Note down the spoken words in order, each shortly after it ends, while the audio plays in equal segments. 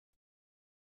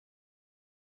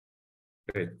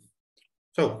Great.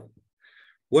 So,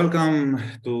 welcome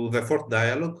to the fourth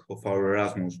dialogue of our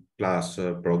Erasmus Plus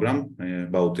program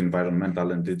about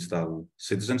environmental and digital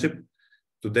citizenship.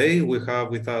 Today, we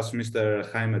have with us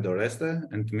Mr. Jaime Doreste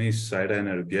and Ms.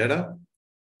 Irene Riviera,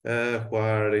 who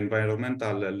are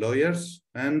environmental lawyers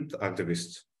and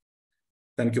activists.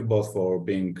 Thank you both for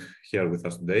being here with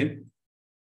us today.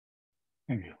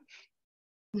 Thank you.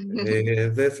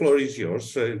 The floor is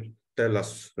yours. Tell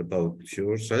us about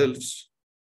yourselves.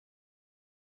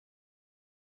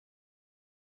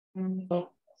 Oh,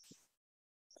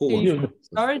 Who wants you to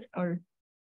Start or?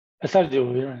 start you.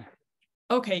 Irene.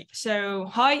 Okay, so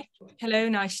hi, hello,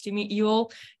 nice to meet you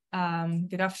all.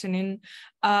 Good afternoon.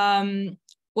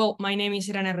 Well, my name is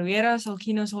Irene Riviera, as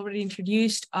Alkino's already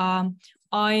introduced.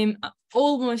 I'm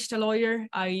almost a lawyer.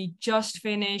 I just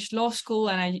finished law school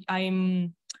and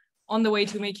I'm on the way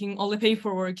to making all the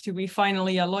paperwork to be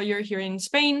finally a lawyer here in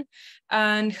Spain.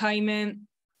 And Jaime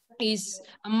is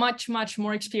a much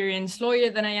more experienced lawyer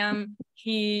than I am.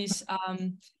 He's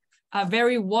a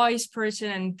very wise person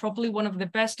and probably one of the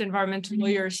best environmental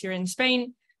lawyers here in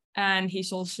Spain. And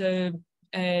he's also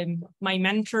my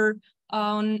mentor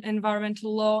on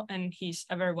environmental law, and he's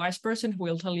a very wise person who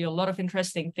will tell you a lot of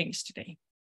interesting things today.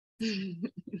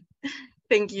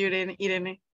 Thank you,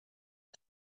 Irene.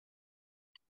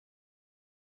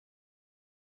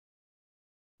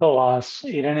 So as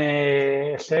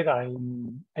Irene said,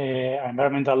 I'm an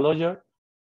environmental lawyer,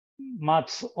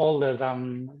 much older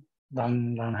than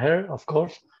her, of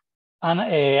course. And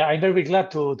I'm very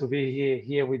glad to be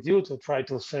here with you to try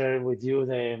to share with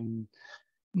you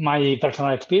my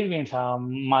personal experience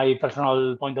and my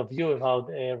personal point of view about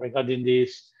regarding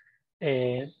this,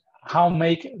 how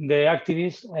make the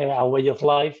activists a way of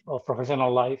life, of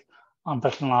professional life and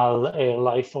personal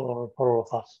life for all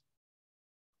of us.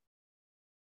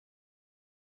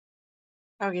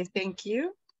 Okay, thank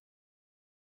you.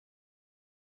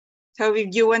 So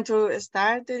if you want to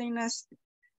start telling us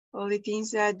all the things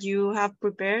that you have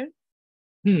prepared.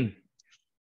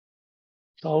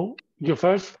 So you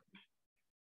first.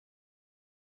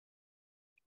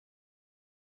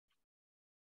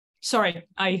 Sorry,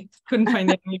 I couldn't find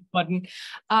the mute button.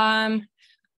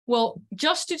 Well,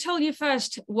 just to tell you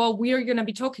first what we are going to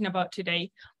be talking about today,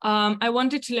 I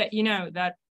wanted to let you know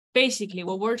that basically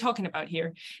what we're talking about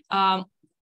here,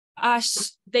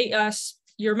 as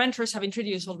your mentors have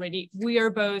introduced already, we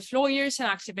are both lawyers and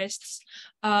activists,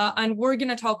 and we're going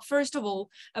to talk first of all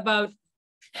about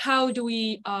how do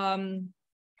we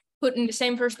put in the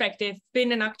same perspective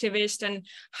being an activist and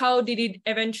how did it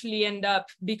eventually end up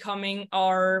becoming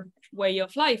our way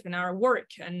of life and our work,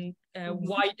 and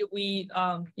why do we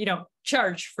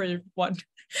charge for what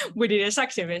we did as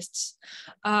activists.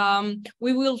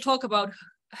 We will talk about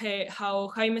how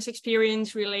Jaime's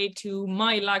experience relate to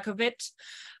my lack of it.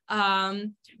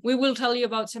 We will tell you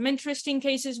about some interesting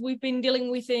cases we've been dealing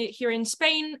with here in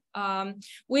Spain.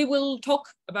 We will talk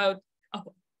about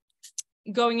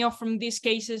going off from these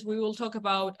cases, we will talk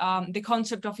about the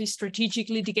concept of strategic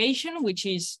litigation, which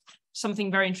is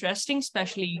something very interesting,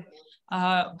 especially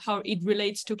how it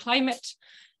relates to climate.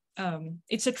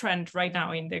 It's a trend right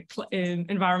now in the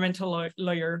environmental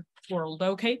lawyer world,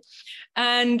 okay?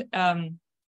 And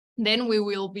then we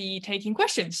will be taking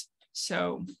questions.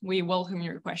 So we welcome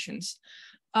your questions.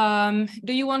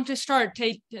 Do you want to start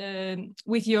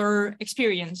with your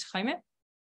experience, Jaime?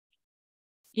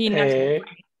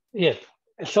 Yes.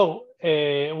 So,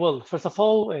 well, first of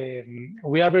all,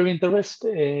 we are very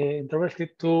interested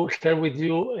to share with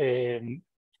you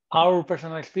our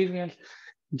personal experience,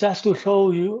 just to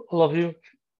show you, all of you,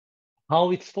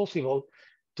 how it's possible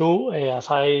to, as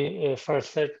I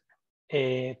first said,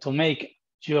 to make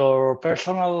your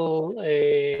personal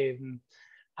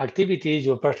activities,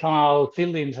 your personal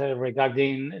feelings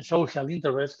regarding social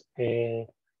interest,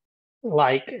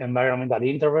 like environmental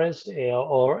interest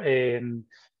or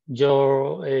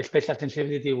your special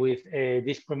sensibility with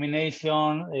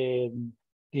discrimination,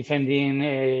 defending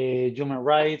human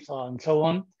rights, and so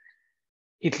on.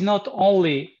 It's not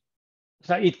only,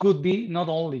 so it could be not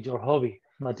only your hobby,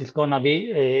 but it's gonna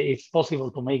be, it's possible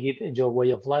to make it your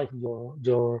way of life,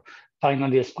 your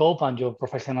final scope and your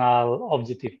professional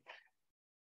objective.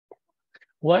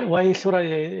 Why should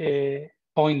I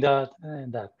point that?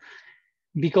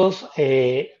 Because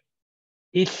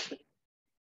it's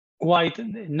quite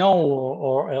known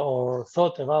or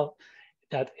thought about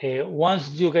that once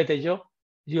you get a job,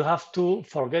 you have to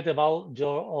forget about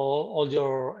all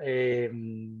your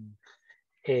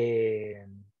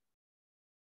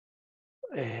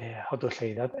how to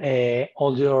say that,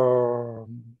 all your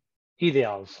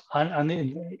ideals, and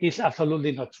it's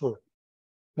absolutely not true.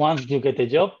 once you get a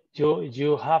job,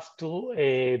 you have to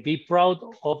be proud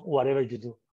of whatever you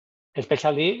do.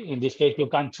 Especially in this case, you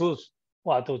can choose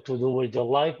what to do with your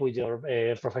life, with your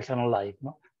professional life.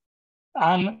 No?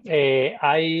 And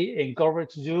I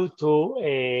encourage you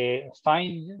to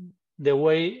find the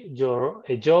way your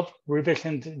job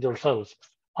represents yourself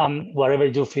and whatever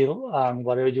you feel and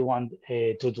whatever you want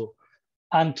to do.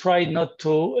 And try not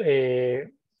to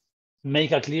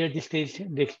make a clear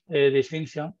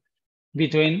distinction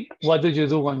between what do you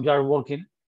do when you are working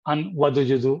and what do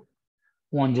you do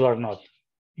when you are not.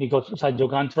 Because so you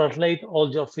can translate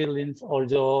all your feelings, all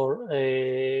your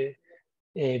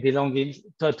belongings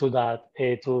to that,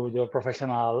 to your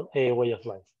professional way of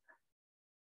life.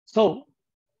 So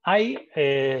I,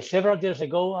 several years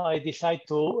ago, I decided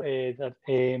to that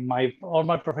all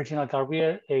my professional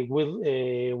career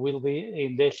will be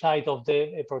in the side of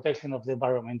the protection of the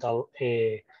environmental,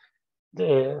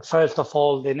 first of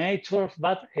all, the nature,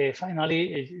 but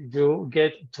finally you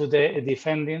get to the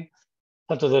defense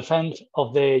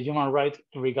of the human rights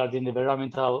regarding the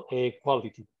environmental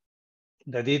quality.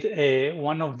 That is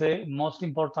one of the most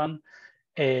important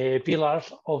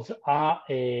pillars of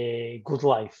a good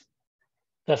life.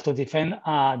 That's to defend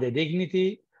the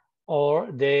dignity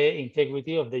or the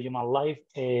integrity of the human life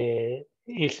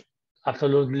is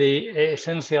absolutely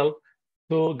essential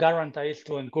to guarantee,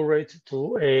 to encourage,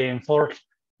 to enforce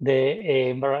the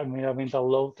environmental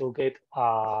law to get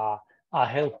a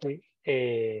healthy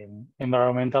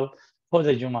environmental for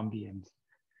the human beings,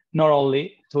 not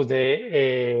only to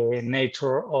the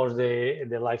nature or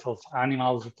the life of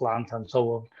animals, plants, and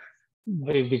so on,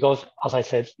 because, as I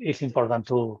said, it's important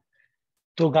to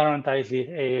guarantee this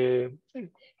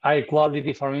air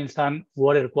quality, for instance,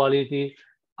 water quality,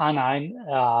 and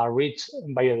rich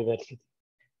biodiversity.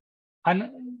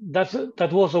 And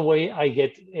that was the way I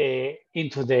get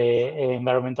into the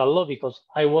environmental law, because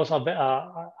I was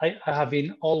I have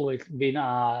always been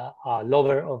a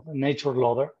lover of nature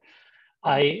lover.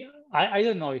 I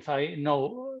don't know if I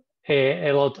know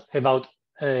a lot about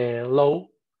law,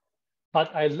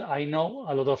 but I know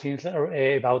a lot of things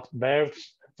about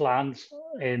birds, plants,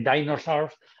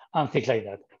 dinosaurs, and things like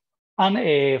that.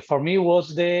 And for me,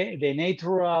 was the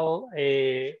natural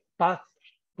path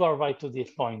to arrive to this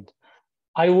point.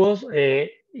 I was,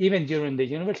 even during the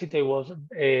university, I was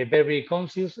very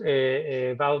conscious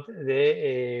about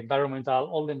the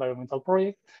all the environmental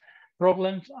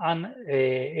problems, and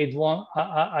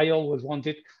I always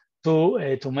wanted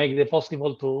to make the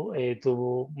possible to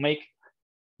make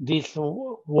this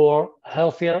world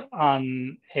healthier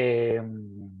and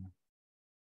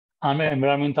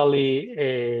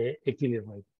environmentally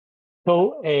equilibrated.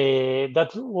 So that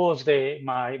was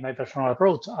my personal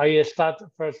approach. I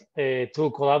started first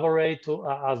to collaborate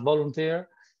as volunteer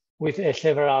with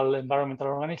several environmental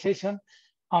organizations,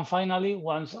 and finally,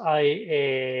 once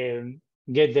I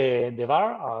get the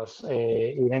bar, as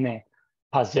Irene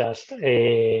has just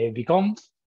become,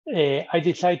 I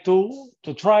decided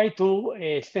to try to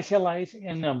specialize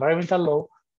in environmental law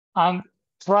and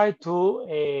try to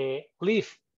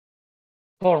live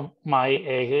for my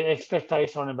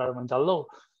expertise on environmental law.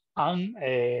 And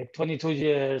 22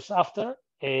 years after,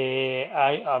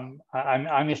 I'm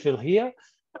still here.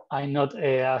 I'm not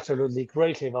absolutely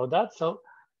crazy about that. So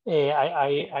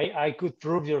I could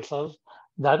prove yourself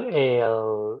that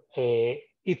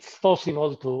it's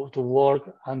possible to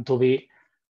work and to be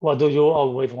what do you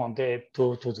always wanted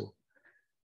to do.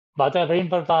 But a very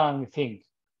important thing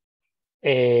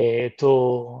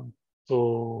to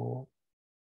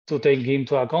take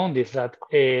into account is that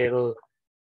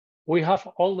we have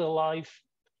all the life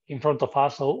in front of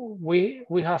us, so we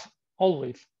have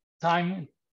always time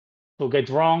to get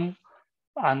wrong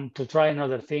and to try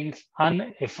another things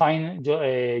and find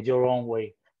your own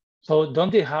way. So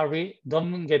don't be hurry,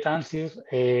 don't get anxious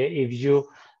if you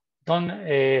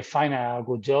don't find a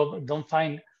good job, don't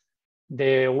find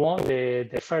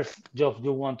the first job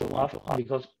you want to have,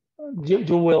 because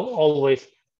you will always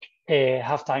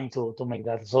have time to make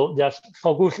that. So just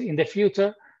focus in the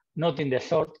future, not in the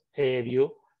short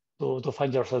view, to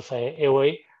find yourself a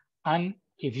way. And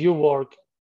if you work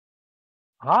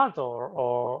hard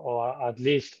or at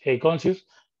least conscious,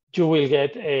 you will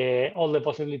get all the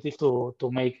possibilities to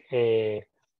make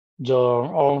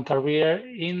your own career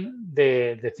in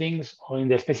the things or in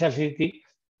the specialty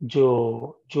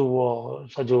you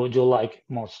like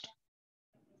most.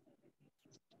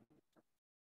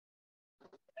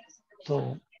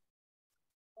 So,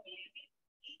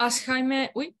 as Jaime,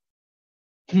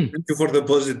 Thank you for the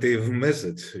positive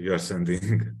message you are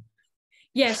sending.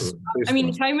 Yes, So, I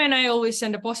mean, Jaime and I always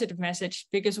send a positive message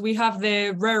because we have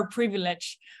the rare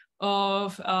privilege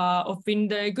of being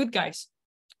the good guys,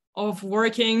 of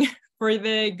working for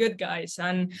the good guys.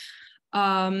 And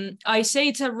I say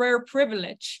it's a rare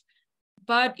privilege,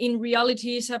 but in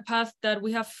reality, it's a path that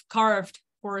we have carved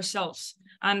for ourselves.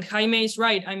 And Jaime is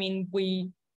right. I mean,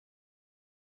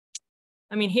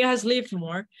 he has lived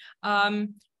more.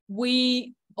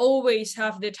 We always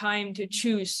have the time to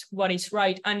choose what is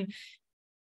right. And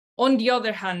on the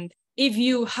other hand, if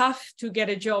you have to get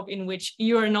a job in which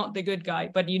you're not the good guy,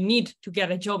 but you need to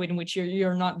get a job in which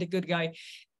you're not the good guy,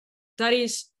 that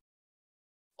is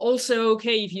also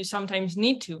okay if you sometimes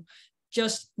need to.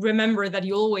 Just remember that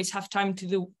you always have time to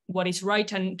do what is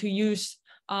right and to use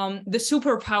the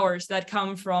superpowers that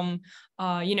come from,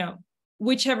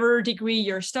 whichever degree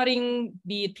you're studying,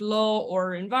 be it law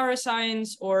or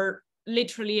enviroscience or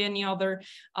literally any other,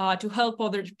 to help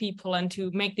other people and to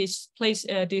make this place,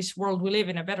 this world we live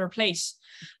in, a better place.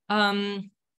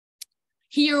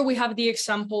 Here we have the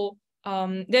example,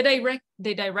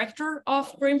 the director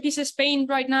of Greenpeace Spain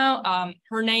right now.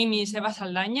 Her name is Eva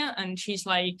Saldaña, and she's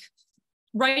like,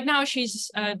 right now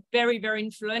she's a very, very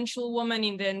influential woman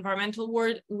in the environmental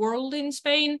world in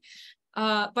Spain.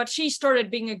 But she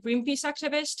started being a Greenpeace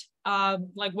activist,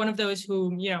 like one of those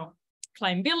who,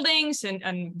 climb buildings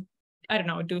and I don't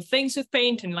know, do things with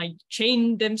paint and like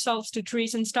chain themselves to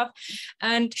trees and stuff.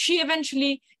 And she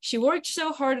worked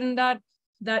so hard on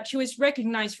that she was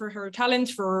recognized for her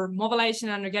talents for mobilizing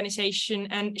an organization.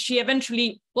 And she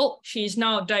eventually, she's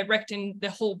now directing the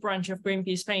whole branch of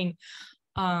Greenpeace Spain,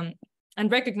 and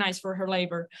recognized for her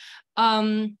labor.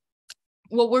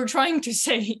 What we're trying to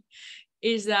say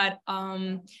is that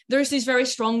there's this very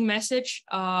strong message,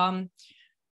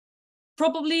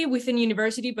 probably within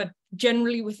university, but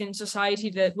generally within society,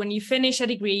 that when you finish a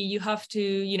degree, you have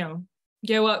to,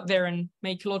 go out there and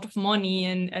make a lot of money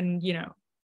and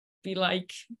be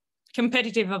like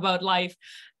competitive about life.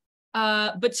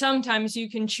 But sometimes you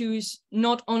can choose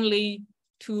not only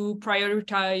to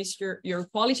prioritize your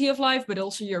quality of life, but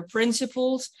also your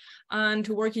principles, and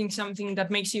to working something that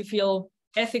makes you feel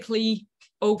ethically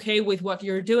okay with what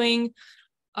you're doing.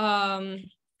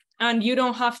 And you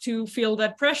don't have to feel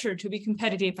that pressure to be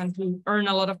competitive and to earn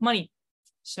a lot of money.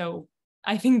 So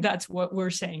I think that's what we're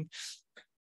saying.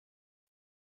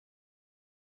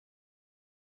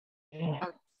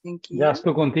 Thank you. Just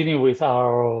to continue with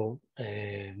our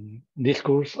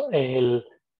discourse,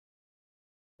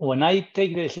 when I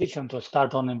take the decision to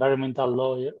start on environmental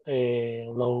law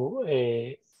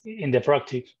in the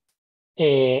practice,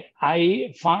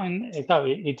 I find it,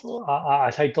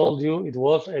 as I told you, it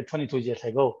was 22 years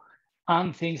ago,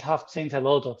 and things have changed a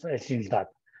lot since that,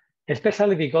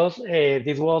 especially because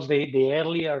this was the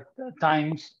earlier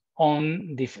times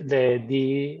on the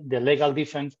legal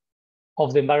defense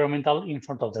of the environmental in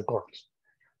front of the courts.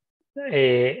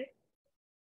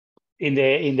 In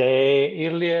the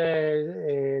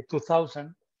early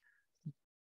 2000,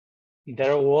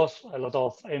 there was a lot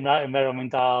of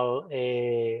environmental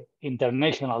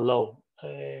international law,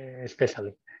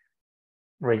 especially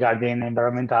regarding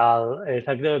environmental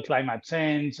climate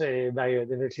change,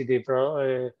 biodiversity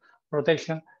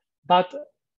protection. But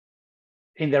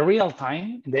in the real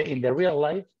time, in the real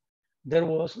life, there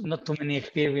was not too many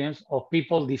experience of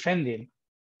people defending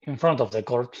in front of the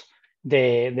courts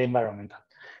the environmental.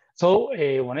 So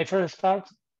when I first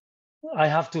started, I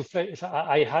had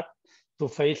to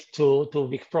face two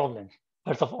big problems.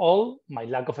 First of all, my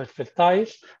lack of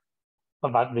expertise,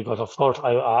 but because of course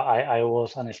I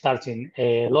was an starting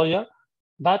lawyer.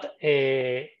 But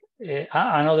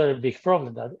another big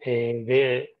problem that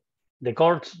the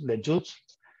courts, the judges,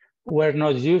 were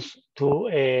not used to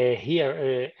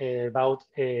hear about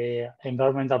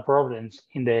environmental problems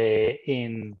in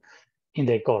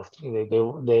the court.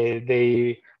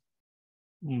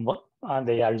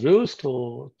 They are used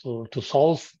to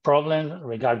solve problems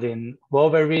regarding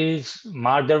robberies,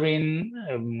 murdering,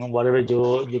 whatever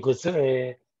you could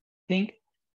think.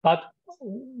 But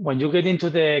when you get into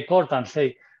the court and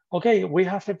say, okay, we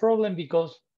have a problem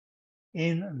because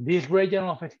in this region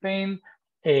of Spain,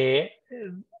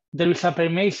 there is a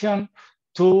permission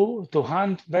to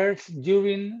hunt birds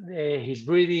during his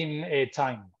breeding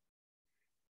time.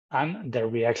 And the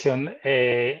reaction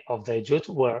of the judge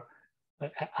were,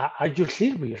 are you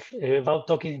serious about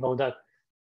talking about that?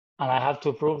 And I have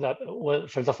to prove that, well,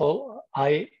 first of all,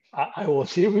 I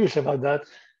was serious about that.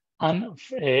 And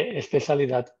especially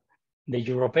that the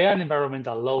European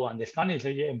environmental law and the Spanish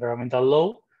environmental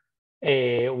law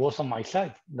was on my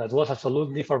side. That was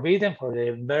absolutely forbidden for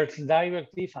the birds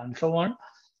directive and so on.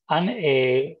 And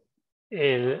the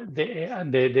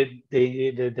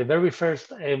very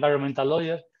first environmental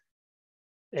lawyer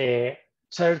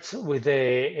search with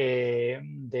the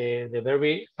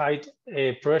very high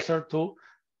pressure to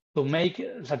make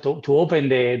to open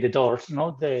the doors,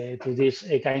 no, to this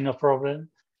kind of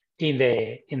problem in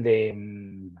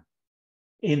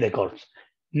the courts.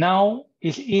 Now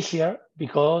it's easier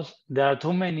because there are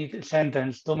too many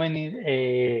sentences, too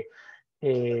many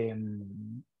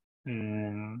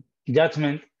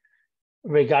judgment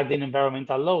regarding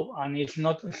environmental law, and it's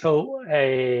not so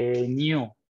new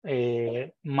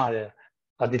matter,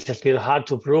 but it's still hard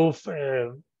to prove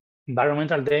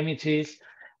environmental damages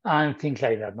and things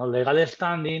like that, no legal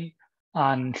standing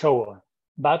and so on.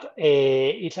 But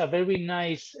it's a very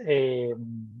nice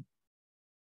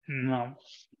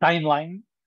timeline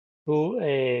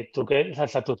to get to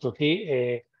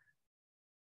see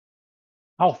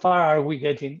how far are we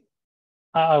getting.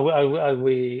 Are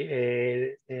we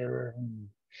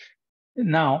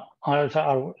now?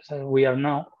 We are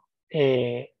now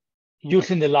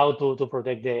using the law to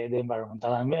protect the environment,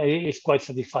 and it's quite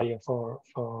satisfying for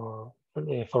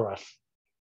us.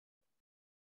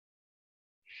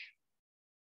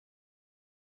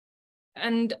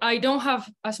 And I don't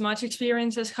have as much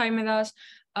experience as Jaime does,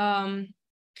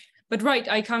 but right,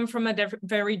 I come from a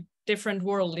very different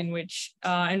world in which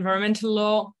environmental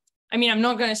law, I mean, I'm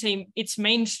not going to say it's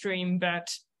mainstream,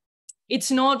 but it's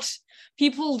not,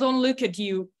 people don't look at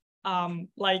you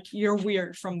like you're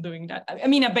weird from doing that. I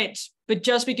mean, a bit, but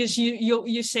just because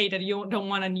you say that you don't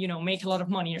want to, make a lot of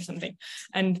money or something.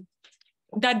 And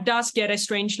that does get a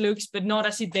strange looks, but not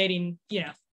as it did in,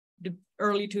 the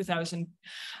early 2000s.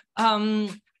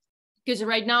 Because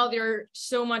right now there are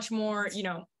so much more,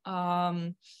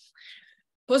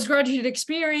 postgraduate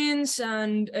experience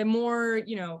and more,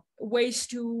 ways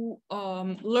to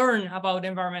learn about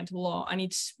environmental law, and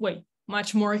it's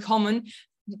much more common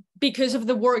because of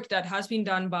the work that has been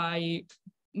done by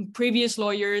previous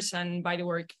lawyers and by the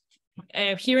work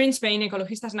here in Spain.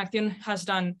 Ecologistas and Acción has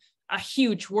done a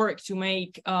huge work to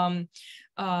make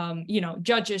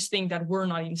judges think that we're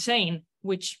not insane,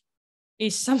 which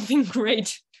is something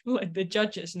great to let the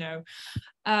judges know.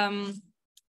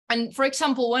 And for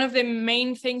example, one of the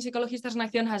main things Ecologistas and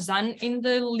Acción has done in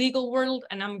the legal world,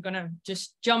 and I'm going to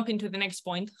just jump into the next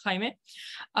point, Jaime,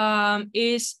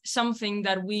 is something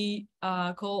that we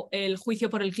call el juicio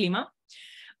por el clima,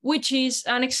 which is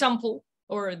an example,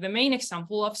 or the main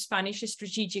example, of Spanish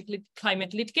strategic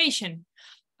climate litigation.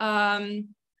 I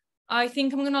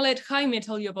think I'm going to let Jaime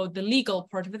tell you about the legal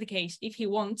part of the case if he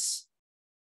wants.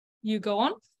 You go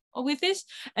on with this,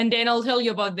 and then I'll tell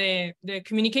you about the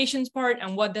communications part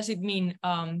and what does it mean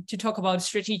to talk about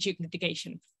strategic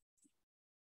litigation.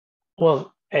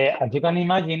 Well, as you can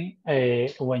imagine,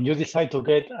 when you decide to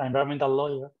get an environmental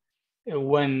lawyer,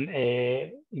 when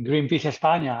Greenpeace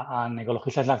España and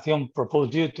Ecologistas en Acción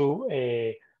proposed you to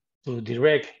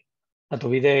direct to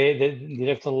be the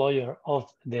director lawyer of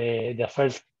the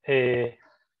first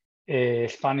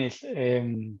Spanish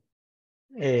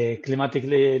climatic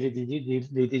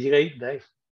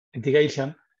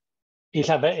litigation,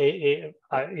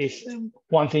 is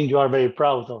one thing you are very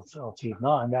proud of it,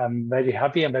 no? And I'm very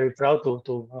happy and very proud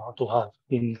to have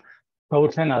been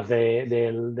chosen as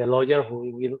the lawyer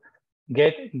who will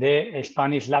get the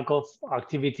Spanish lack of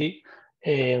activity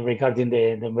regarding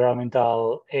the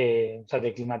environmental,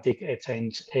 the climatic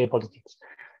change politics.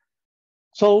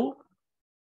 So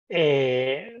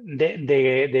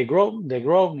the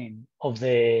grounding of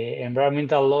the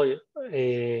environmental law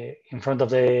in front of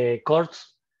the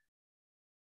courts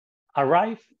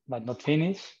arrive, but not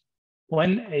finish,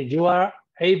 when you are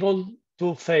able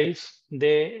to face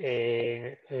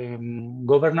the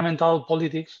governmental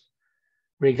politics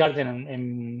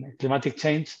regarding climatic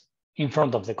change in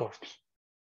front of the courts.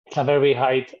 It's a very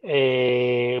high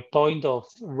point of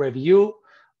review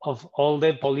of all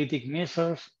the politic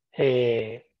measures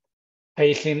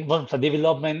facing the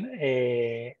development,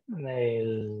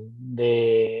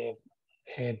 the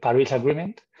Paris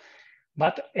Agreement,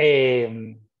 but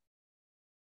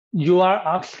you are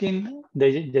asking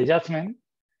the judgment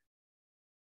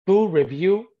to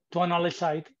review, to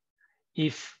analyze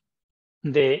if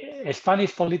the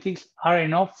Spanish politics are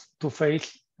enough to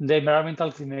face the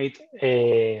environmental climate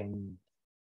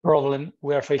problem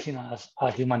we are facing as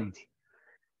humanity.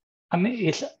 I mean,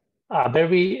 it's a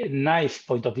very nice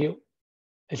point of view.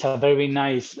 It's a very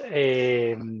nice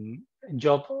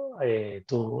job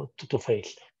to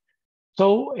face.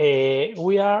 So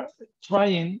we are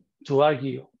trying to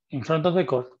argue in front of the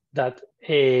court that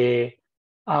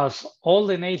as all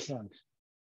the nations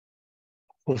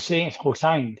who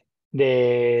signed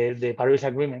the Paris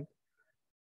Agreement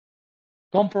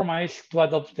compromise to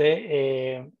adopt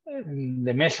the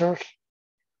measures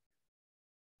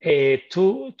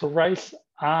to raise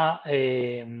a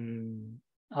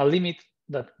limit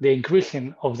that the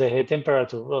increasing of the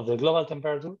temperature, of the global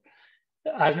temperature,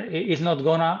 is not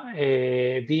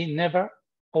gonna be never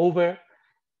over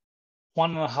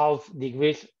 1.5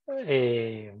 degrees,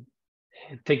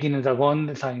 taking into account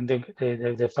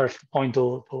the first point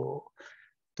to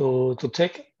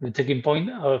check, the checking point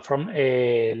from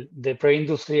the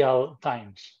pre-industrial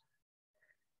times.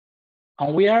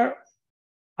 And we are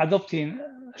adopting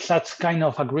such kind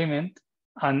of agreement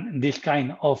and this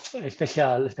kind of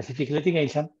specific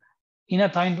litigation in a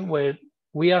time where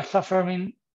we are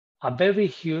suffering a very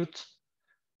huge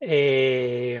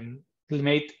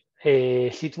climate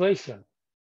situation.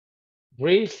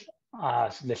 Greece,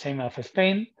 as the same as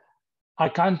Spain, are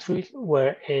countries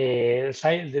where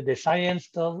the science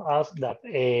tells us that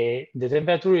the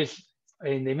temperature is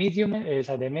in the medium, is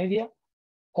at the media,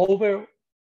 over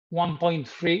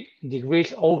 1.3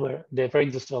 degrees over the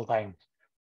pre-industrial time.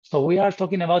 So we are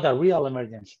talking about a real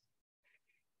emergency.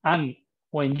 And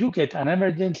when you get an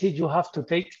emergency, you have to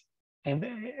take an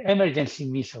emergency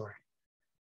measure.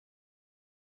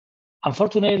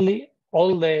 Unfortunately,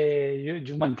 all the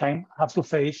humankind have to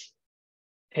face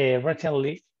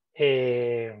recently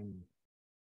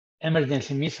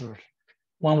emergency measures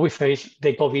when we face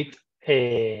the COVID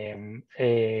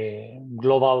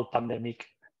global pandemic.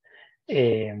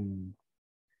 And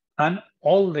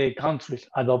all the countries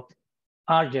adopt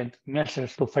urgent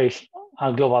measures to face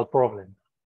a global problem.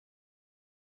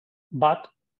 But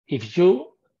if you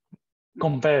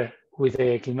compare with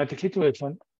the climatic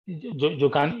situation, you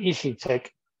can easily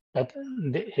check that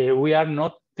we are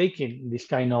not taking this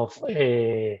kind of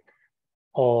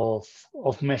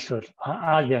measures,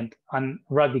 urgent and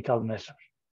radical measures.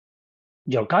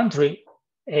 Your country,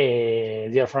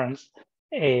 dear friends,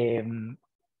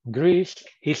 Greece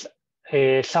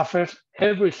suffers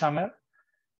every summer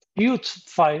huge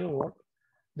fireworks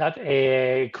that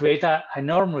create an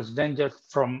enormous danger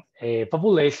from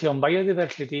population,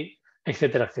 biodiversity,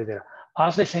 etc.,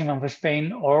 as the same as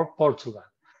Spain or Portugal.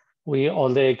 All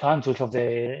the countries of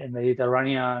the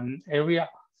Mediterranean area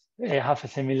have a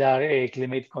similar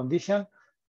climate condition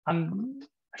and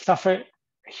suffer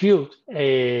huge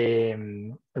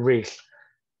risk.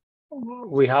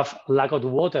 We have lack of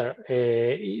water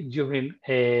during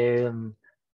a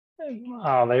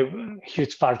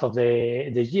huge part of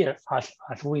the year, as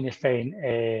we in Spain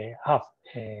have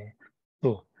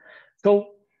too.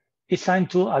 So it's time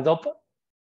to adopt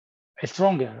a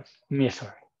stronger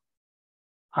measure.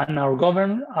 And our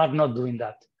government are not doing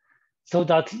that. So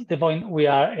that's the point. We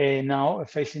are now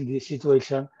facing this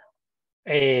situation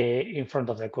in front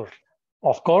of the court.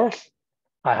 Of course,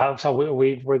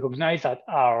 we recognize that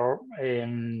our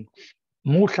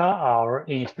MUSA, our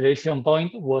inspiration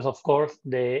point, was of course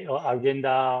the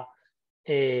agenda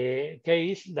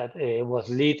case that was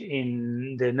led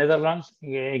in the Netherlands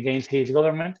against his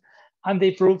government, and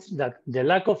they proved that the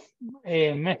lack of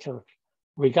measures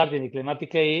regarding the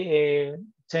climatic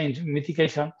change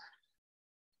mitigation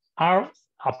are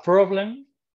a problem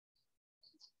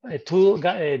to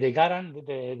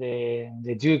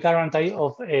the due guarantee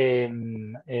of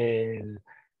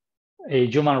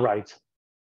human rights.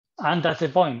 And that's the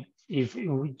point. If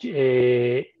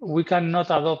we cannot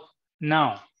adopt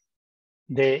now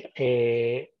the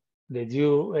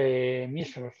due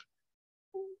measures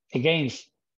against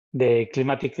the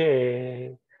climatic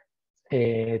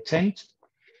change,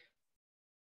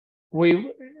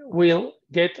 we will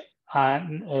get a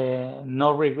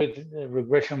no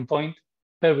regression point,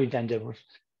 very dangerous,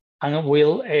 and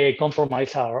will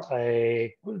compromise our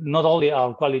not only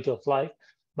our quality of life,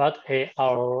 but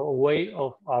our way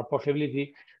of our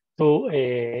possibility to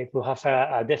have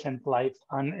a decent life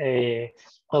and a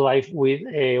life with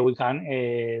we can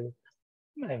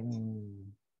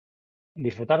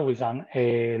disfrutar, we can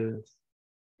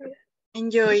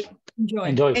enjoy.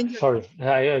 Sorry,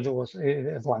 I was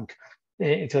blank.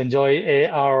 To enjoy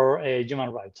our human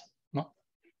rights, no?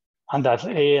 And that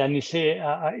and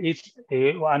it's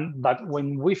one. But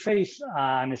when we face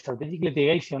an strategic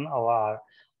litigation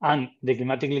and the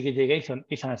climatic litigation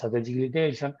is an strategic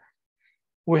litigation,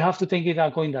 we have to take into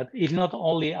account that it's not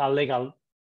only a legal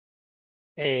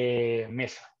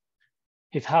measure.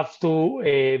 It has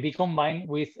to be combined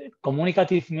with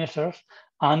communicative measures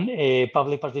and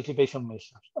public participation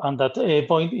measures. And that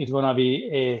point is going to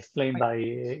be explained by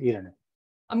Irene.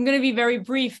 I'm going to be very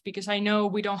brief because I know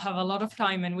we don't have a lot of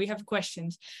time and we have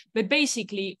questions. But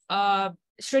basically,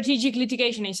 strategic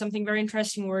litigation is something very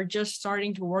interesting we're just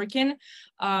starting to work in.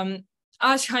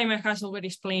 As Jaime has already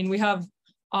explained, we have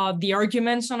the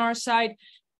arguments on our side,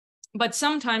 but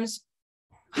sometimes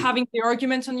having the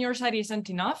arguments on your side isn't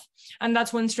enough. And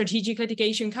that's when strategic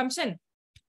litigation comes in.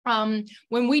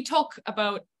 When we talk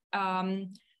about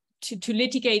to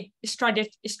litigate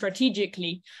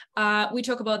strategically, we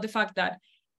talk about the fact that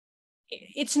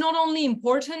it's not only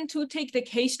important to take the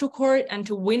case to court and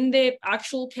to win the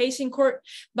actual case in court,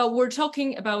 but we're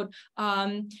talking about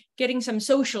getting some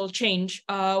social change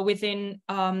within,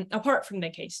 apart from the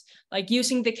case, like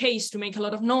using the case to make a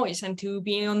lot of noise and to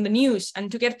be on the news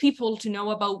and to get people to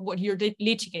know about what you're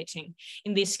litigating.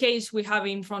 In this case, we have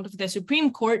in front of the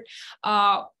Supreme Court,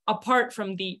 apart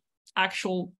from the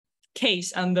actual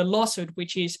case and the lawsuit,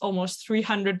 which is almost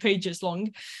 300 pages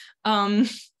long,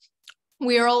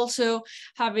 we are also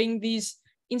having this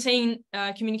insane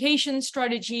communication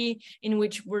strategy in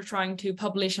which we're trying to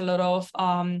publish a lot of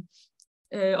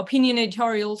opinion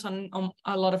editorials on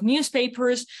a lot of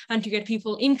newspapers and to get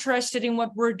people interested in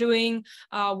what we're doing.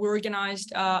 We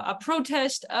organized a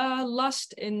protest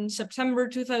last in September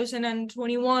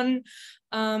 2021.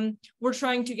 We're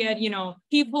trying to get,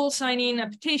 people signing a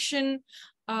petition.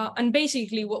 And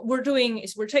basically what we're doing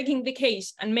is we're taking the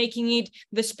case and making it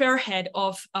the spearhead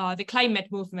of the climate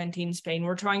movement in Spain.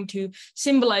 We're trying to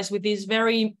symbolize with this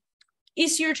very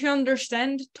easier to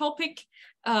understand topic,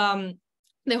 the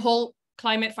whole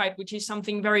climate fight, which is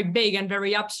something very big and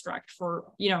very abstract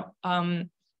for,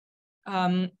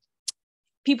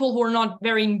 people who are not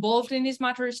very involved in these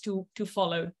matters to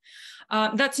follow.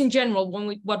 That's in general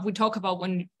what we talk about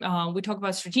when we talk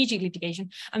about strategic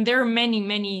litigation. And there are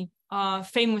many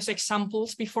famous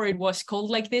examples before it was called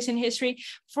like this in history.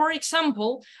 For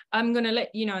example, I'm going to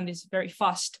let you know, and this is very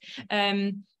fast,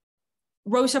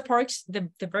 Rosa Parks, the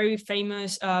very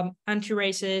famous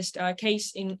anti-racist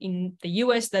case in the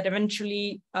US that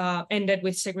eventually ended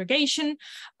with segregation,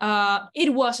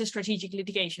 it was a strategic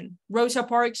litigation. Rosa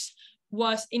Parks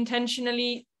was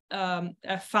intentionally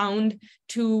found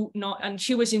to not, and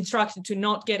she was instructed to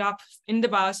not get up in the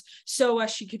bus so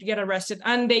as she could get arrested,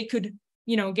 and they could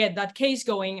get that case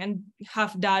going and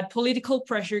have that political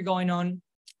pressure going on,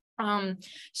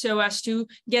 so as to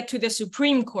get to the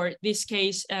Supreme Court. This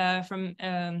case from,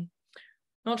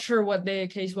 not sure what the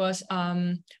case was,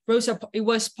 it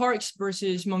was Parks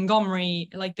versus Montgomery,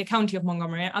 like the county of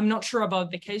Montgomery. I'm not sure about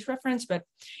the case reference, but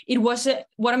it was,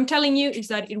 what I'm telling you is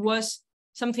that it was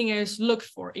something I was looked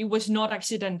for. It was not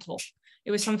accidental.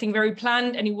 It was something very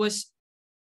planned, and it was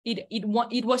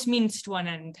means to an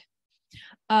end.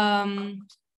 And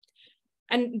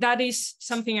that is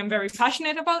something I'm very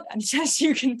passionate about, and as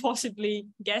you can possibly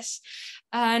guess.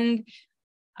 And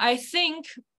I think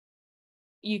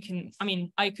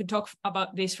I could talk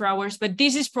about this for hours, but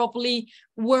this is probably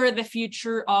where the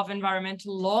future of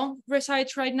environmental law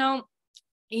resides right now,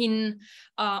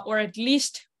 or at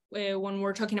least when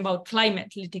we're talking about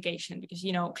climate litigation, because,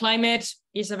 climate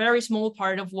is a very small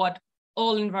part of what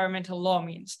all environmental law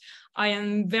means. I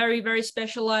am very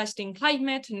specialized in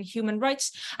climate and human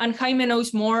rights, and Jaime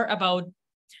knows more about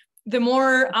the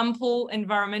more ample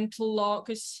environmental law,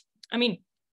 because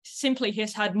simply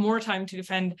he's had more time to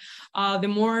defend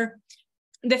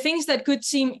the things that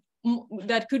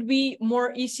could be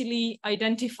more easily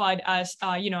identified as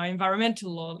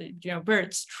environmental law,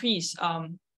 birds, trees,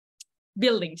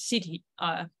 buildings, city,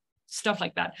 stuff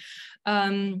like that.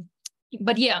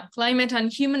 But yeah, climate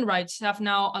and human rights have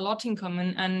now a lot in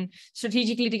common, and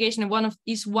strategic litigation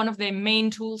is one of the main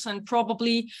tools, and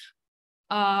probably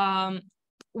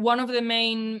one of the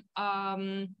main,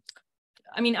 I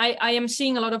am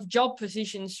seeing a lot of job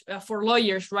positions for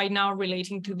lawyers right now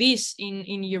relating to this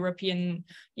in European,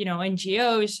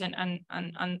 NGOs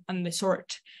and the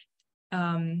sort.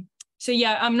 So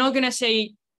yeah, I'm not gonna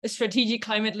say strategic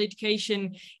climate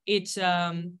litigation, it's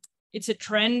a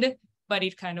trend, but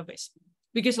it kind of is.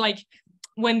 Because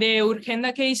when the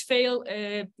Urgenda case failed,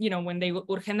 when the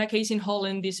Urgenda case in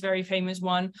Holland, this very famous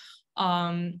one,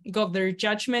 got their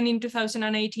judgment in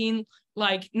 2018,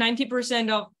 90%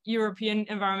 of European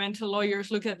environmental lawyers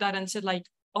looked at that and said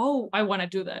oh, I want to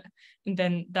do that. And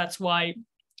then that's why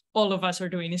all of us are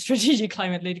doing strategic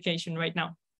climate litigation right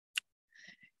now.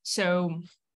 So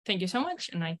thank you so much.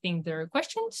 And I think there are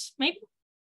questions, maybe?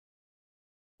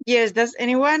 Yes, does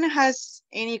anyone has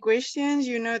any questions?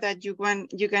 That you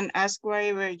can ask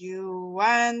whatever you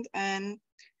want, and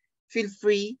feel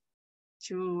free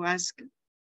to ask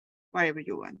whatever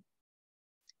you want.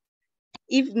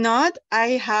 If not,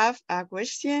 I have a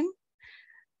question,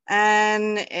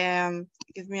 and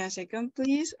give me a second,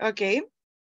 please. Okay.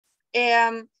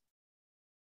 Jaime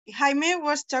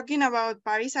was talking about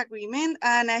Paris Agreement,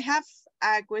 and I have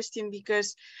a question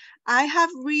because I have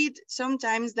read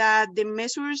sometimes that the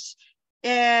measures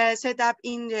set up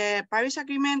in the Paris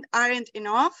Agreement aren't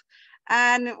enough,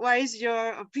 And what is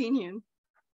your opinion?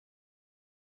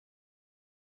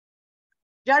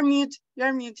 You're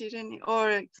muted,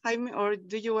 or Jaime, or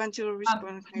do you want to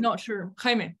respond? I'm not sure.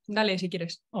 Jaime, dale si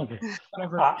quieres. Okay.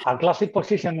 A classic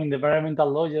position in the environmental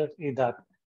lawyers is that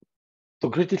to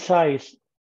criticize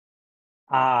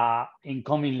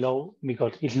incoming law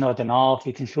because it's not enough,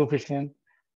 it's insufficient,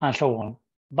 and so on.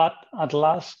 But at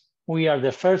last, we are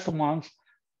the first ones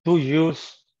to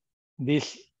use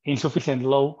this insufficient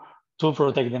law to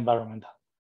protect the environment.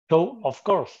 So, of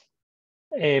course,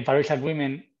 Paris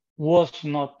Agreement is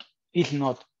not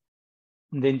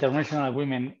the international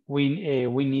agreement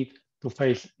we need to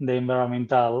face the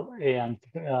environmental and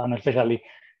especially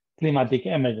climatic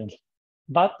emergency,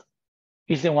 but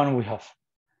it's the one we have,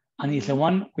 and it's the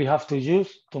one we have to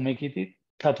use to make it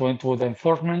to the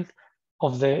enforcement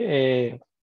of the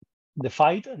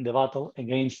fight and the battle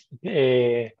against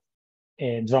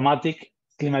dramatic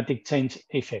climatic change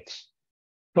effects.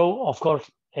 So, of course,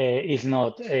 it's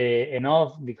not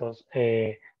enough because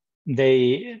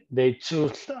they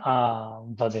choose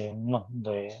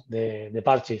the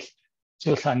parties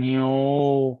choose a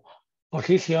new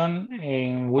position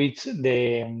in which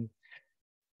the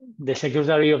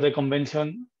secretary of the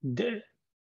convention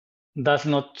does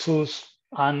not choose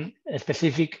a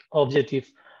specific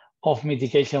objective of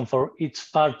mitigation for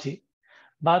each party,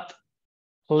 but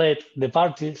let the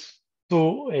parties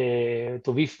to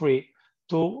be free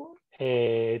to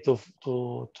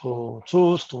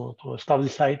choose to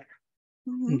establish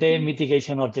the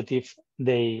mitigation objective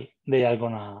they are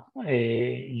gonna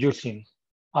using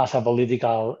as a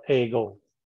political goal.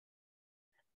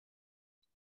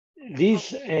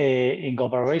 This, in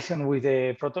comparison with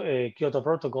the Kyoto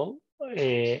Protocol,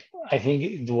 I think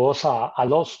it was a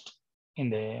loss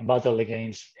in the battle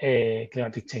against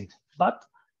climatic change. But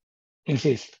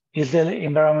insist, it's the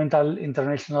environmental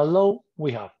international law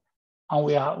we have, and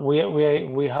we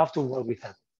have to work with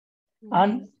that.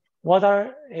 And what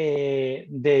are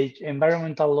the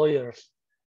environmental lawyers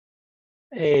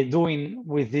doing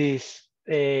with this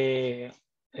Paris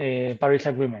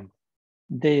Agreement?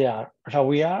 We are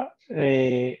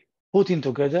putting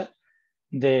together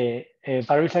the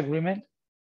Paris Agreement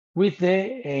with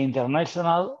the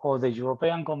International or the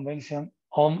European Convention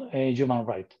on Human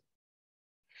Rights,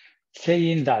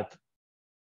 saying that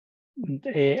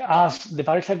as the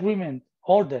Paris Agreement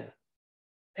ordered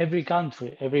every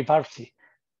country, every party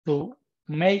to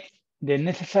make the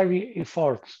necessary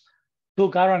efforts to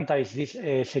guarantee this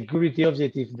security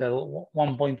objective, the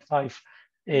 1.5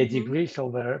 degrees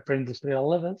over pre-industrial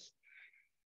levels,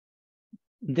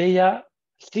 they are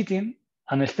setting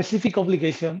a specific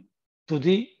obligation to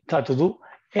do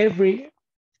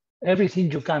everything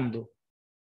you can do.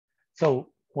 So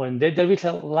when there is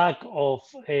a lack of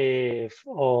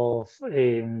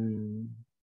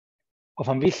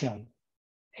ambition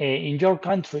in your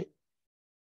country,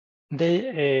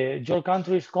 your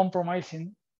country is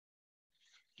compromising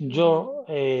your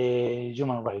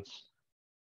human rights,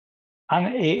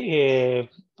 and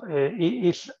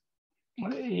it's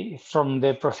from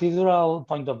the procedural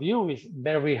point of view, is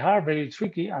very hard, very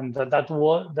tricky, and those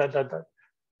were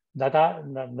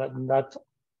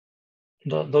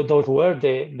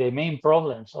the main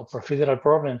problems or procedural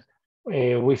problems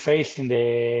we faced in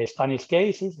the Spanish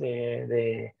cases,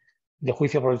 the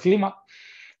juicio por el clima,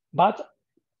 but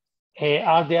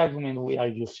are the argument we are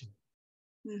using.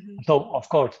 So, of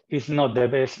course, it's not the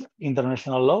best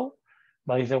international law,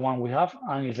 but it's the one we have,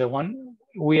 and it's the one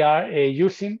we are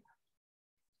using.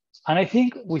 And I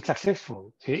think we're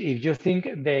successful. If you think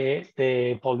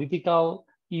the political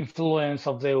influence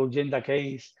of the Urgenda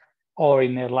case, or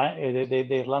in the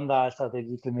Irlanda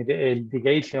strategic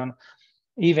litigation,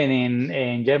 even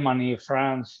in Germany,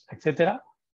 France, etc.,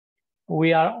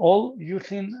 we are all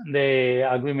using the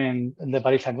agreement, the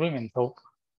Paris Agreement. So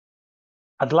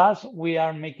at last, we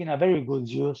are making a very good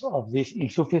use of this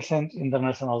insufficient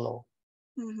international law.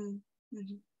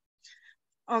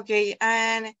 Okay,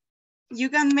 and you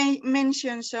can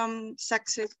mention some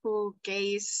successful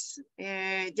case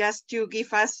just to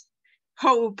give us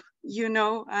hope, you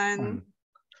know, and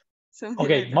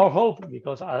okay, like more hope,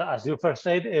 because as you first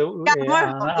said,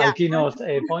 Alkino's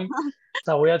point,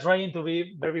 so we are trying to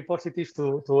be very positive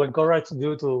to encourage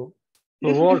you to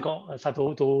work on,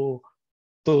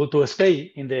 to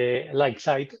stay in the light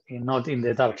side and not in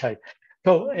the dark side.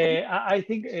 So I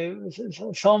think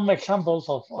some examples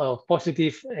of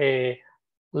positive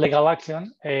legal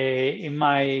action in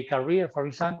my career, for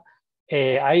example,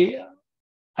 I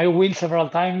win several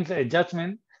times a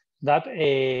judgment that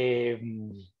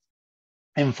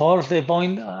enforce the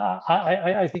point.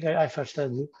 I think I first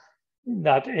told you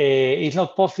that it's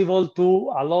not possible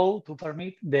to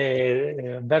permit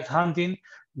the bird hunting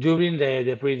during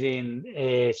the breeding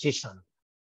season.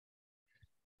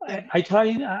 I'm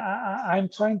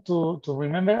trying to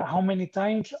remember how many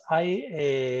times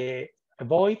I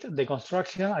avoid the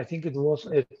construction. I think it was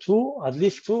at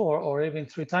least two or even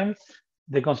 3 times,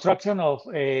 the construction of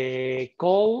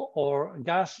coal or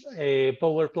gas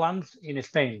power plants in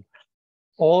Spain,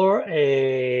 or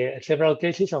several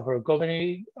cases of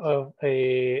recovery of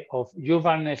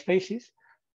urban spaces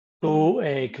to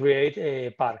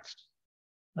create parks.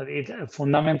 It's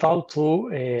fundamental to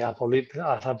as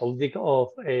a politic of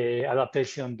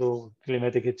adaptation to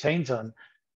climatic change and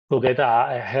to get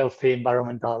a healthy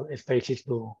environmental spaces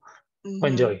to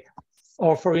enjoy.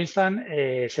 Or for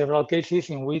instance, several cases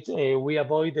in which we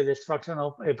avoid the destruction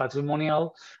of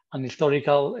patrimonial and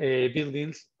historical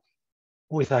buildings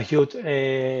with a huge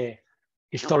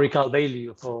historical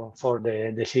value for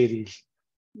the cities.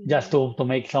 Just to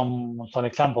make some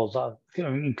examples.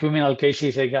 In criminal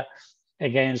cases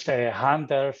against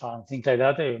hunters and things like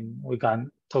that, we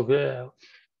can talk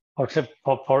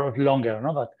for longer,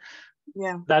 no? But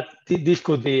yeah, this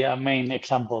could be a main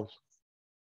example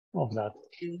of that.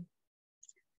 Okay.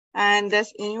 And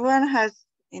does anyone has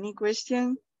any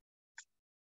question?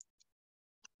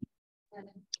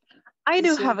 I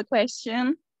do have a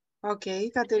question.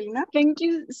 Okay, Caterina. Thank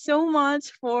you so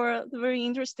much for the very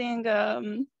interesting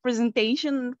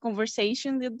presentation,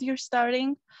 conversation that you're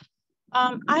starting.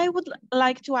 I would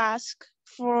like to ask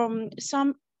for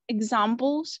some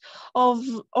examples of,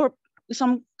 or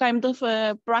some kind of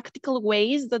practical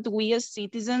ways that we as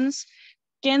citizens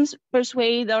can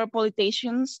persuade our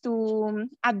politicians to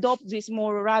adopt this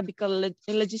more radical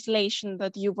legislation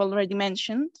that you've already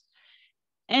mentioned.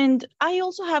 And I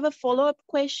also have a follow-up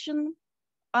question,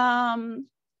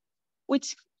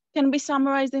 which can be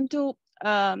summarized into,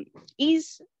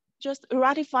 is just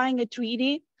ratifying a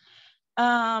treaty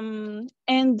and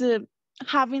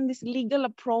having this legal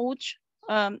approach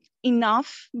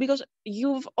enough? Because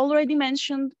you've already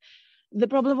mentioned the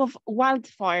problem of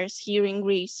wildfires here in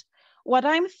Greece. What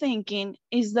I'm thinking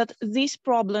is that this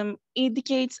problem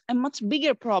indicates a much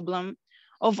bigger problem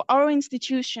of our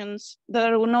institutions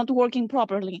that are not working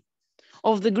properly,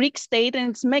 of the Greek state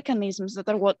and its mechanisms that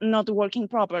are not working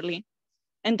properly,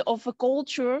 and of a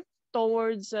culture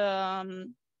towards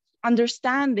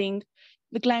understanding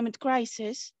the climate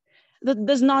crisis that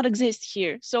does not exist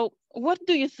here. So what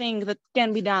do you think that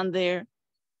can be done there?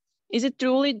 Is it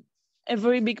truly a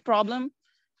very big problem?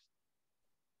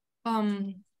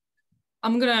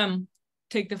 I'm gonna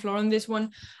take the floor on this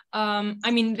one.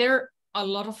 I mean, there are a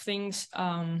lot of things.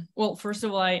 Well, first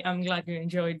of all, I'm glad you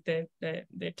enjoyed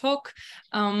the talk.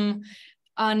 And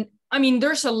I mean,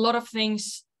 there's a lot of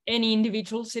things any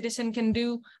individual citizen can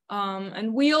do.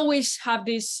 And we always have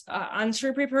this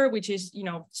answer prepared, which is, you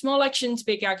know, small actions,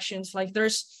 big actions. Like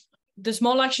there's the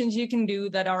small actions you can do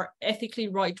that are ethically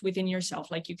right within yourself.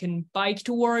 Like you can bike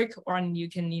to work, or and you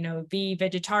can, you know, be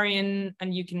vegetarian,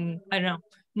 and you can, I don't know,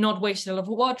 not waste a lot of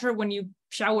water when you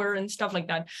shower and stuff like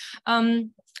that.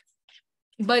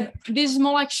 But these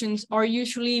small actions are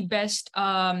usually best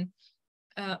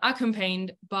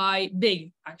accompanied by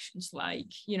big actions, like,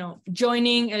 you know,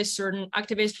 joining a certain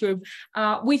activist group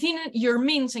within your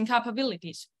means and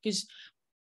capabilities, because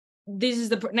this is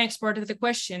the next part of the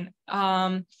question.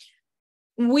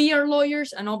 We are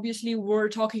lawyers, and obviously we're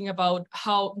talking about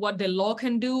what the law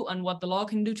can do and what the law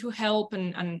can do to help,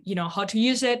 and you know, how to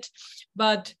use it.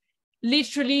 But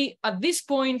literally at this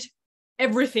point,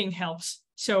 everything helps.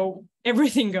 So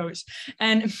everything goes.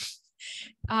 And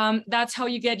that's how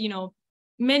you get, you know,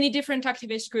 many different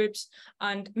activist groups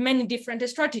and many different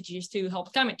strategies to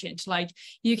help climate change. Like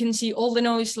you can see all the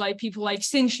noise like people like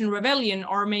Extinction Rebellion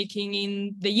are making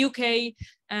in the UK,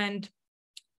 and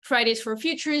Fridays for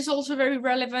Future is also very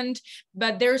relevant,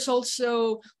 but there's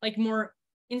also like more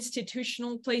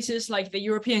institutional places like the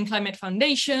European Climate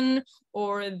Foundation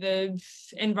or the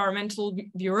Environmental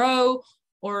Bureau,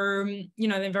 or, you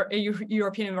know, the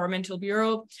European Environmental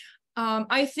Bureau.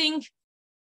 I think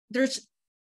there's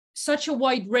such a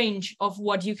wide range of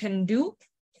what you can do,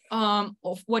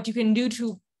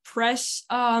 to press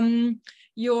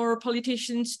your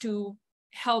politicians to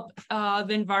help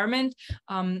the environment.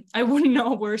 I wouldn't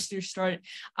know where to start.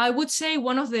 I would say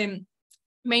one of the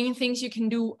main things you can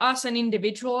do as an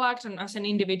individual act and as an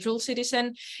individual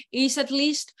citizen is at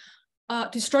least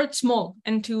to start small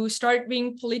and to start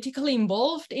being politically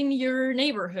involved in your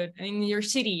neighborhood, in your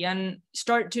city, and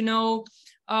start to know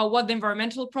what the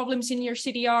environmental problems in your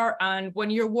city are, and when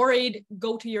you're worried,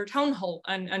 go to your town hall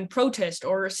and protest,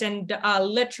 or send a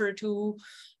letter to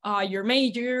your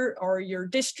mayor or your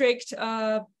district,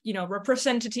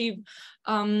 representative.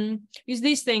 Use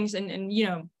these things, and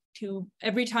to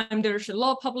every time there's a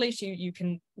law published, you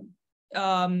can.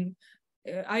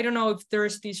 I don't know if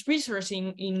there's this resource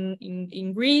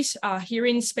in Greece. Here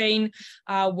in Spain,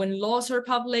 when laws are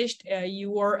published,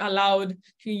 you are allowed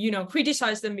to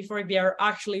criticize them before they are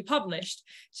actually published.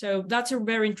 So that's a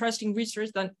very interesting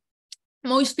resource that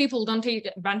most people don't take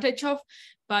advantage of.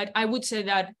 But I would say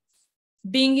that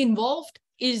being involved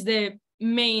is the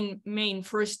main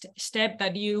first step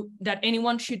that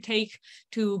anyone should take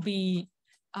to be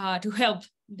to help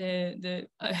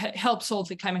help solve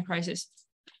the climate crisis.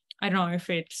 I don't know if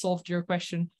it solved your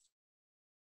question.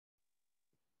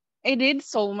 It did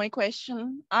solve my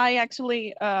question. I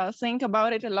actually think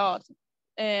about it a lot.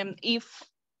 If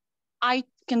I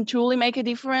can truly make a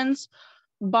difference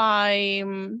by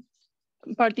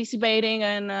participating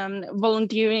in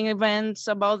volunteering events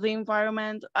about the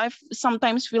environment, I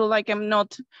sometimes feel like I'm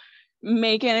not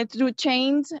making it through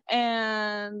change,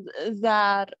 and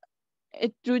that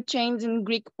a true change in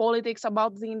Greek politics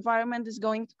about the environment is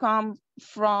going to come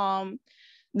from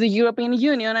the European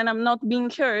Union, and I'm not being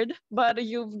heard, but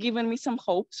you've given me some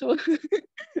hope. So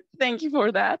thank you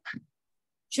for that.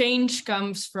 Change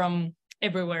comes from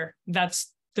everywhere.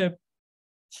 That's the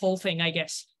whole thing, I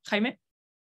guess. Jaime?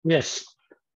 Yes.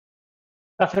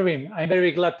 Catherine, I'm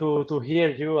very glad to hear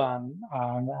you and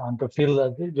to feel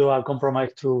that you are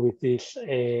compromised too with this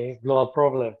global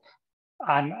problem.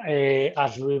 And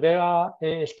as Rivera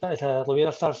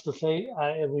starts to say,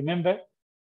 I remember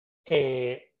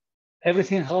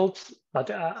everything helps, but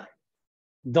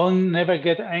don't never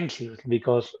get anxious,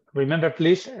 because remember,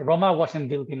 please, Roma wasn't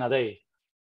built in a day.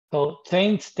 So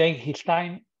change takes its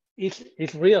time.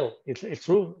 It's real. It's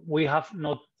true. We have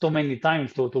not too many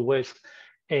times to waste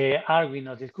arguing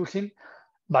or discussing,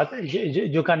 but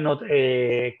you cannot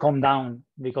calm down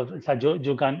because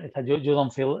you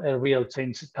don't feel a real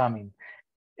change coming.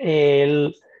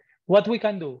 What we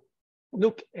can do?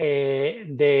 Look,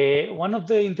 one of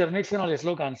the international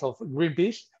slogans of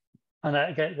Greenpeace, and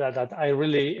that I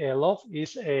really love,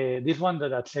 is this one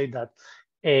that says that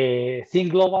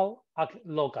think global, act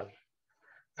local.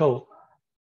 So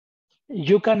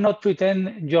you cannot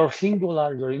pretend your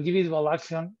individual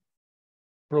action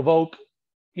provoke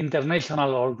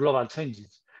international or global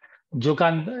changes. You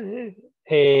can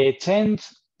change,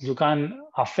 you can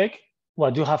affect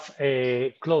what you have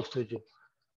close to you.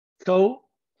 So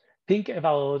think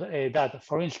about that.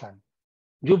 For instance,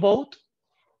 you vote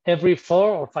every 4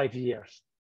 or 5 years.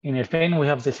 In Spain, we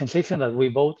have the sensation that we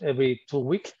vote every 2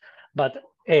 weeks, but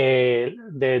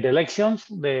the elections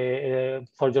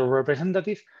for your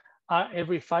representatives are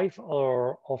every 5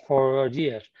 or 4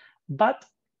 years. But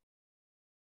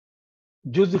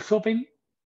you do shopping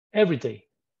every day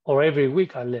or every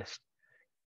week at least.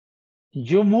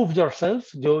 You move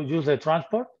yourself, you use the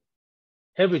transport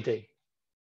every day.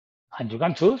 And you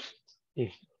can choose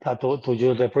if to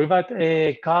use a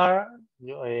private car,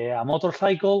 a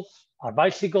motorcycle, a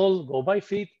bicycle, go by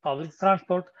feet, public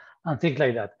transport, and things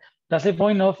like that. That's the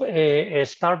point of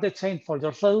start the change for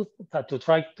yourself, to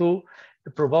try to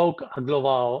provoke a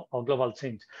global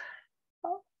change.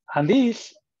 And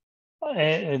this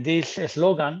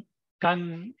slogan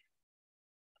can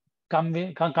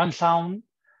sound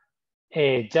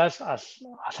just as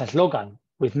a slogan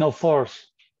with no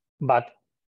force, but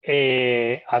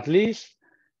at least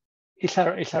it's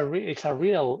a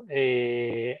real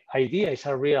idea. It's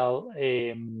a real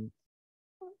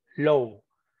law.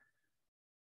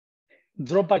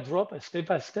 Drop by drop, step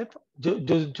by step,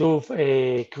 you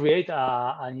create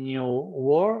a new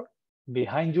world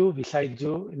behind you, beside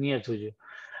you, near to you.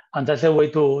 And that's a way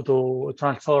to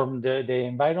transform the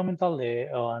environmental,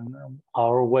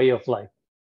 our way of life.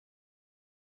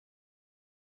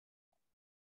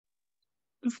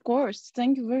 Of course,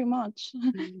 thank you very much.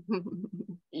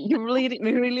 You really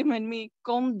made me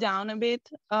calm down a bit.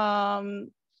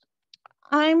 I'm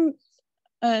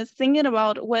thinking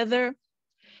about whether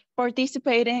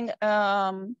participating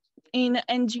in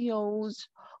NGOs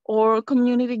or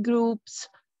community groups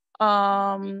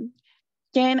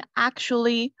can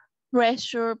actually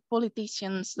pressure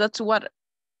politicians. That's what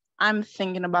I'm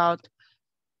thinking about.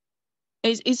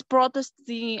 Is protest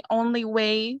the only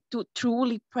way to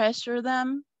truly pressure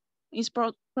them? Is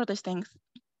protesting?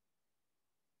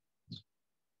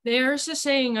 There's a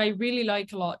saying I really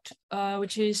like a lot,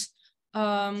 which is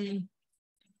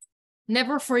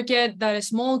never forget that a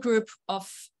small group of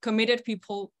committed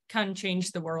people can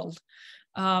change the world.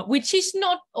 which is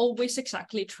not always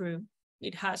exactly true.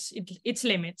 It has its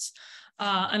limits,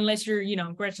 unless you're, you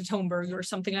know, Greta Thunberg or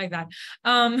something like that.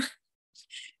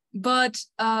 But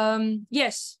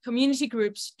yes, community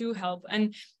groups do help,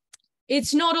 and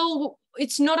it's not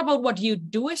about what you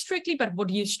do strictly, but what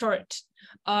you start.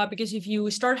 Because if you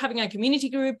start having a community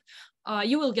group,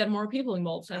 you will get more people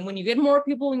involved, and when you get more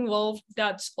people involved,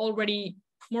 that's already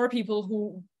more people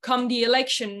who come the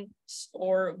elections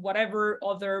or whatever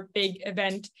other big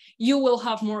event, you will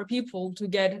have more people to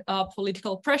get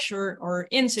political pressure or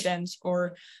incidents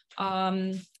or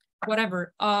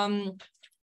whatever.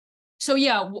 So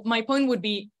yeah, my point would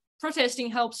be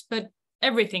protesting helps, but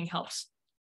everything helps.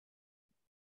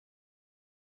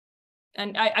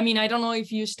 And I mean, I don't know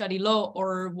if you study law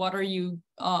or what are you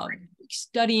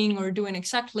studying or doing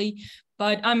exactly,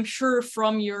 but I'm sure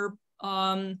from your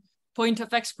point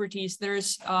of expertise,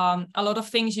 there's a lot of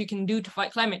things you can do to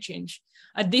fight climate change.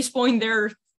 At this point, there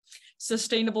are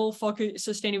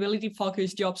sustainability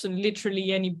focused jobs in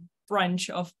literally any branch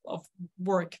of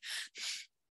work.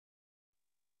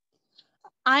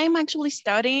 I'm actually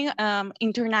studying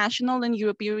international and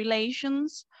European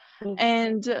relations.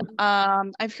 And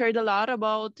I've heard a lot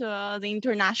about the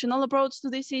international approach to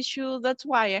this issue. That's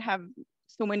why I have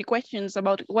so many questions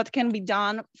about what can be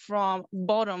done from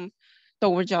bottom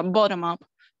towards bottom up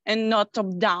and not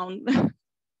top down.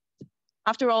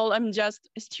 After all, I'm just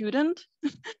a student.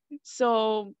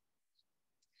 So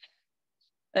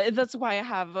that's why I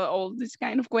have all these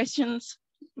kind of questions.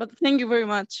 But thank you very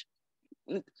much.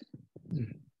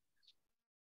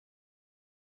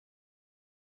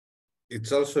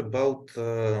 It's also about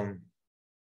the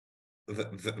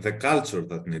culture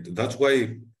that needed. That's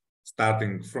why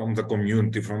starting from the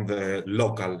community, from the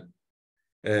local,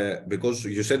 because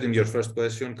you said in your first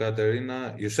question,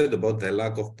 Katerina, you said about the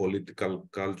lack of political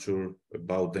culture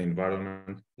about the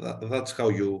environment. That's how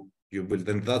you build,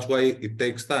 and that's why it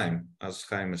takes time, as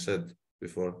Jaime said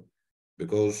before,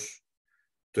 because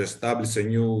to establish a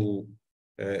new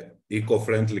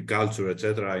eco-friendly culture,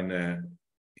 etc.,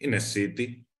 in a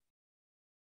city,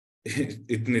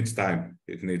 it needs time.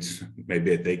 It needs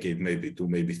maybe a decade, maybe 2,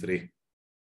 maybe 3.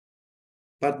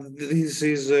 But this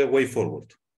is a way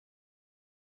forward.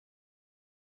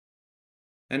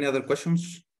 Any other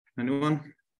questions?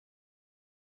 Anyone?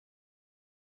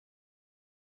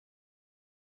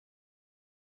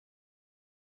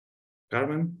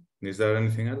 Carmen, is there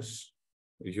anything else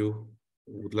you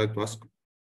would like to ask?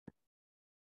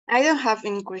 I don't have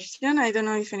any question. I don't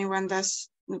know if anyone does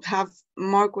have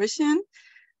more questions,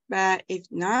 but if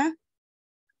not.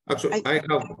 Actually, I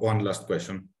have one last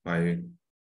question I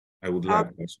would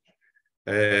like to ask.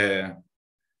 It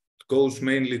goes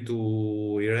mainly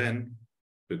to Irene,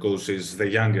 because she's the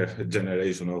younger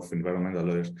generation of environmental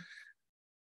lawyers.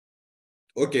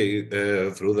 Okay,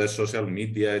 through the social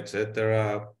media,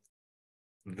 etc.,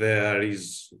 there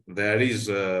is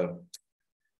a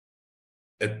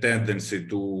tendency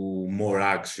to more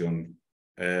action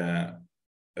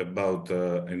about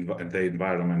the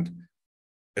environment,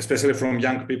 especially from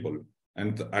young people.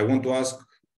 And I want to ask,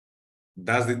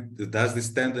 does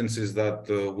these tendencies that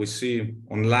we see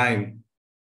online,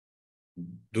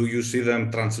 do you see them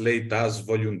translate as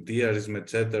volunteerism,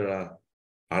 etc.?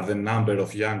 Are the number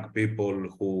of young people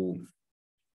who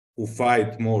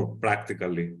fight more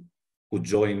practically, who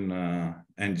join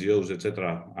NGOs,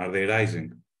 etc., are they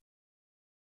rising?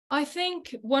 I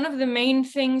think one of the main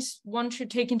things one should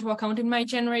take into account in my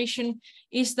generation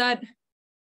is that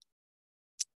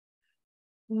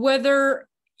whether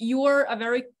you're a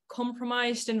very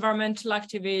compromised environmental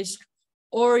activist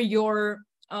or you're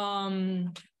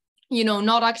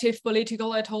not active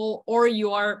political at all, or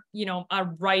you are a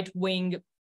right-wing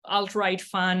alt-right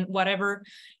fan, whatever,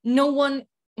 no one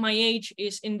my age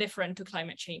is indifferent to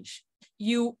climate change.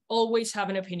 You always have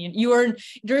an opinion.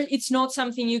 It's not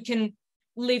something you can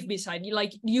live beside.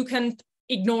 You can't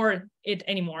ignore it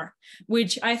anymore,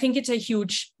 which I think it's a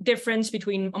huge difference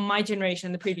between my generation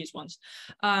and the previous ones.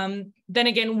 Then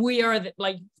again, we are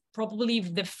probably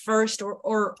the first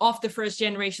or of the first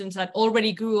generations that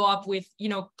already grew up with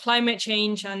climate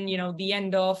change and the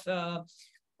end of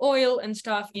oil and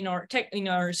stuff in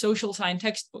our social science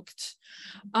textbooks.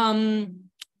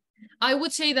 I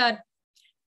would say that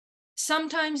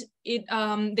sometimes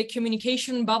the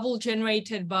communication bubble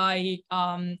generated by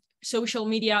social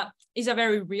media is a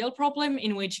very real problem,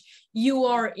 in which you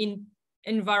are in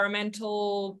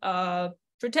environmental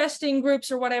protesting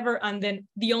groups or whatever, and then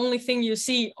the only thing you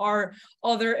see are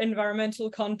other environmental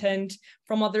content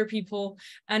from other people.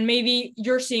 And maybe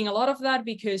you're seeing a lot of that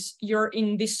because you're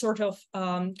in this sort of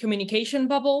communication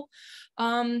bubble.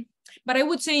 But I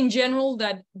would say in general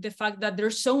that the fact that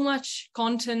there's so much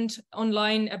content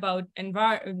online about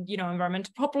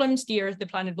environmental problems, the earth, the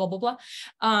planet, blah, blah, blah,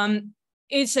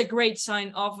 it's a great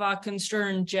sign of a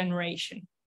concerned generation.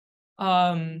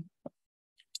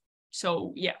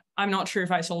 So yeah, I'm not sure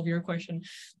if I solved your question.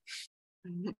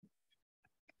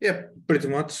 Yeah, pretty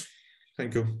much.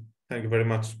 Thank you. Thank you very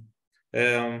much.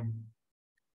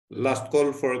 Last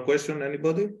call for a question,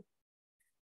 anybody?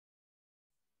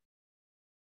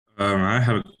 I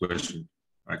have a question,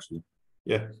 actually.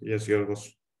 Yeah, yes,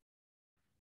 Yorgos.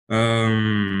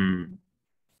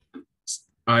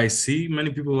 I see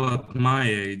many people at my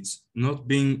age not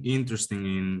being interested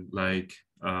in like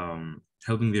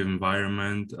helping the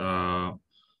environment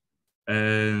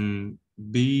and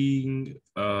being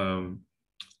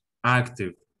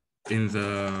active in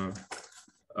the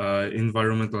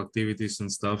environmental activities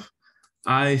and stuff.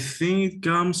 I think it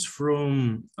comes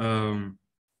from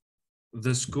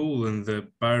the school and the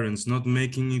parents not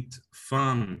making it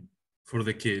fun for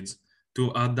the kids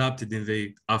to adapt it in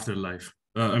the afterlife.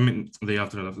 I mean, the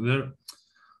afterlife. They're,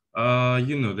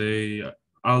 you know, the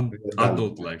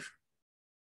adult life.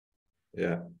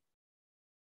 Yeah.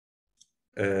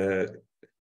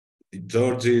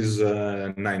 George is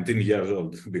 19 years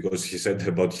old because he said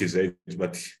about his age,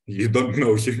 but you don't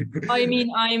know him. I mean,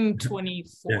 I'm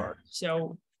 24, yeah.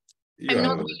 So You I'm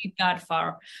not really that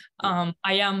far.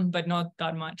 I am, but not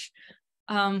that much.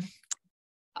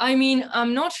 I mean,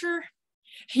 I'm not sure.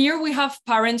 Here we have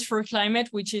Parents for Climate,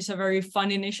 which is a very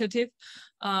fun initiative,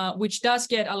 which does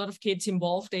get a lot of kids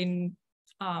involved in,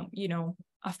 you know,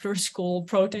 after school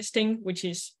protesting, which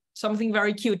is something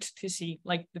very cute to see,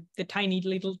 like the tiny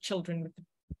little children with the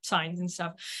signs and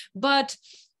stuff. But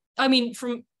I mean,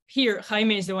 from here,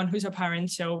 Jaime is the one who's a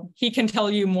parent, so he can tell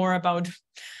you more about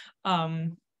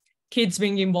kids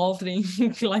being involved in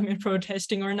climate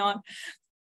protesting or not.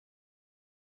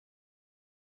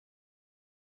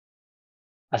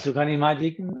 As you can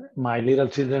imagine, my little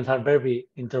children are very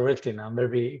interested and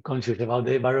very conscious about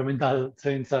the environmental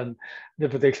things and the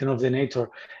protection of the nature.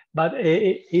 But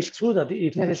it's true that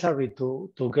it's necessary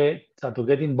to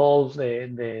get involved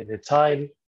the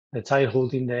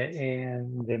childhood in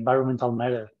the environmental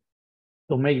matter,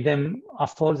 to make them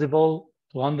affordable,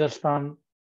 to understand.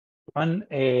 And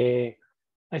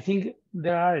I think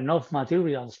there are enough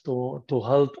materials to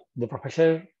help the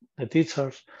professor, the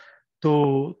teachers,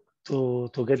 to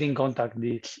get in contact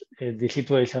with the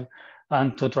situation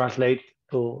and to translate,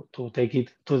 to take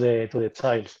it to the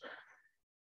child.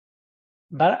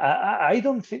 But I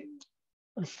don't think,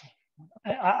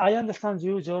 I understand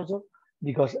you, Giorgio,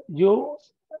 because you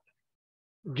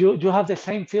have the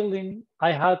same feeling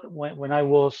I had when I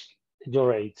was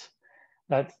your age,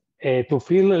 that to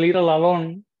feel a little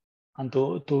alone and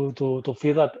to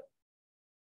feel that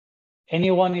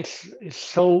anyone is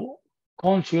so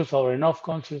conscious or enough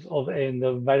conscious of the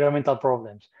environmental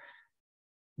problems,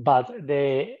 but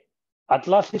at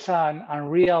last it's an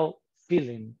unreal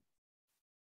feeling.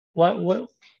 Why do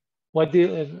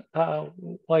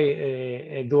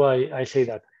I say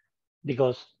that?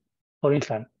 Because, for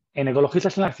instance, in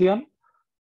Ecologistas en Acción,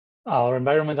 our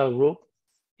environmental group,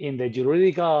 in the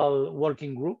juridical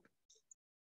working group,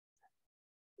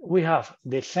 we have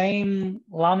the same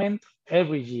lament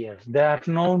every year. There are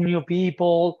no new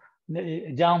people,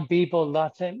 young people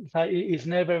that is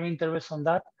never interested in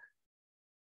that.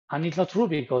 And it's not true,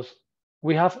 because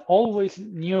we have always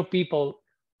new people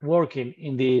working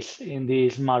in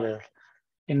this matter.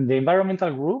 In the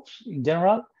environmental groups in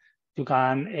general, you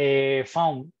can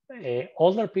find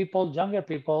older people, younger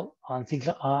people, and things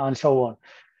and so on.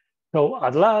 So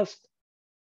at last,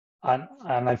 and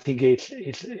I think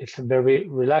it's very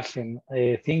relaxing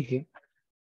thinking,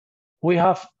 we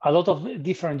have a lot of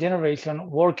different generations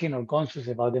working or conscious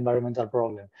about the environmental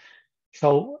problem.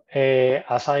 So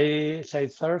as I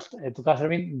said first to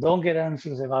Catherine, don't get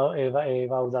anxious about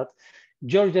that.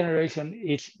 Your generation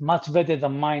is much better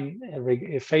than mine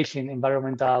facing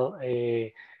environmental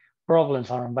problems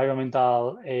or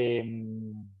environmental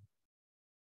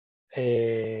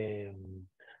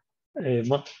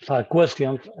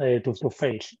questions to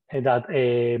face that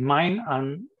mine,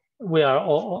 and we are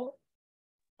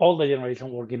all the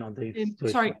generation working on this.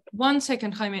 Sorry, 1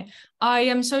 second, Jaime. I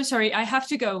am so sorry. I have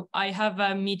to go. I have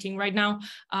a meeting right now.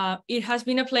 It has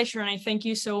been a pleasure, and I thank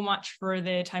you so much for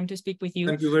the time to speak with you.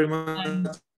 Thank you very much. And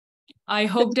I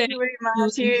hope that. Thank you very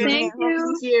much. Thank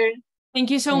you. Thank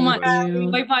you so much.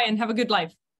 Bye-bye, and have a good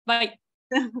life. Bye.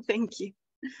 Thank you.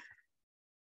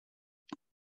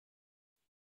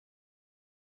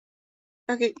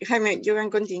 Okay, Jaime, you can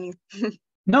continue.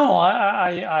 No,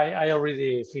 I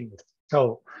already finished.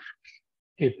 So,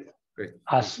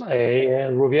 as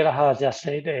Rubiera has just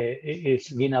said,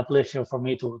 it's been a pleasure for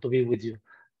me to be with you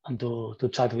and to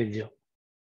chat with you.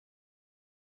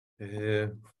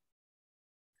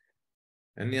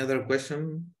 Any other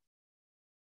question?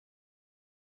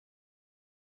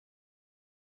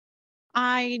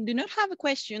 I do not have a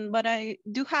question, but I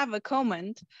do have a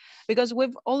comment, because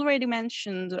we've already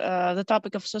mentioned the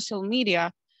topic of social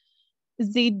media.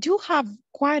 They do have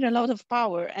quite a lot of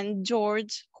power, and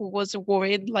George, who was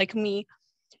worried like me,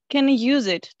 can use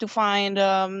it to find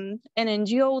an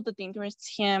NGO that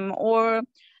interests him, or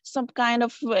some kind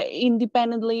of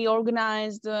independently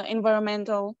organized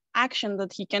environmental action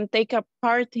that he can take a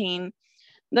part in.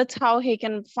 That's how he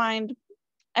can find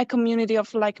a community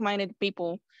of like-minded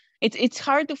people. It's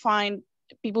hard to find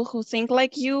people who think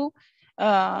like you, who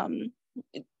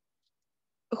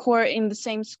are in the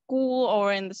same school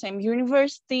or in the same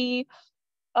university.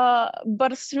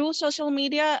 But through social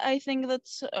media, I think that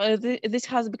this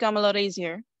has become a lot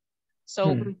easier.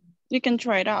 So you can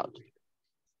try it out.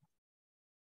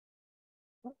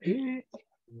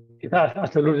 It's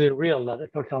absolutely real that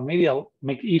social media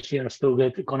make it easier to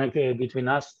get connected between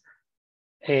us,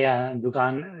 and you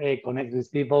can connect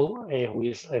with people who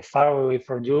is far away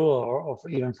from you, or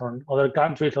even from other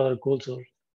countries, other cultures,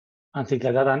 and things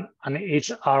like that. And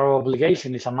it's our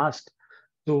obligation, it's a must,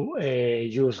 to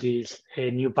use these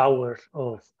new powers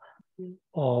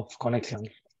of connection.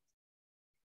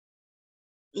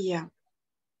 Yeah.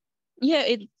 Yeah,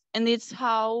 it's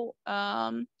how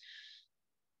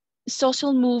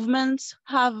social movements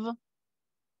have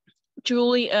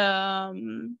truly,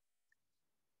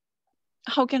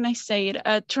 how can I say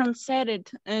it, transcended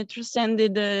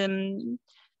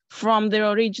from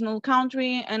their original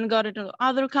country and got into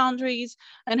other countries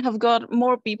and have got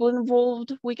more people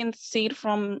involved. We can see it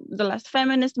from the last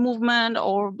feminist movement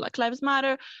or Black Lives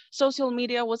Matter. Social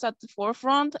media was at the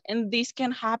forefront, and this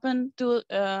can happen to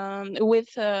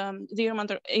with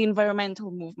the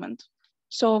environmental movement.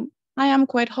 So I am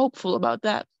quite hopeful about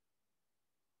that.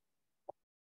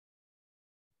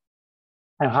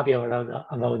 I'm happy about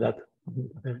that.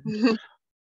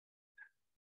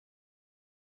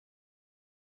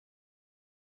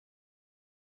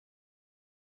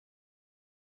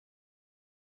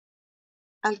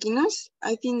 Alquinos,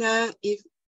 I think that if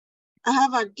I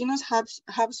have Alquinos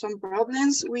have some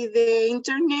problems with the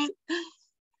internet.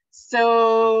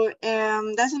 So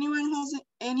does anyone has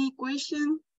any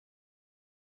question?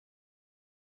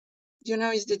 You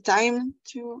know, it's the time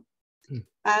to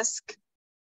ask.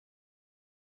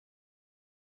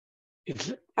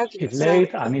 It's Okay,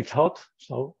 late and it's hot,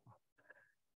 so.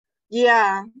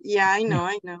 Yeah, I know.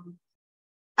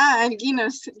 Ah,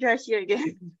 Alquinos, you're here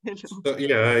again. So,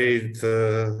 yeah, it's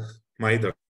my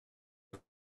turn.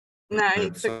 No,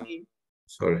 it's okay.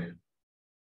 Sorry.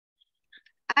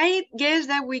 I guess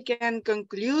that we can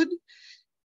conclude.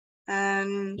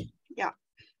 And yeah.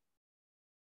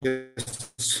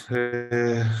 Yes.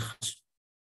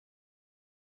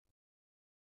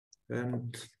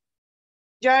 And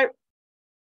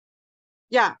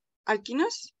yeah,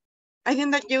 Alquinos, I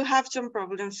think that you have some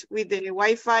problems with the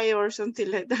Wi-Fi or something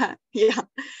like that. Yeah.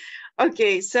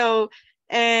 Okay, so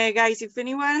guys, if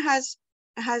anyone has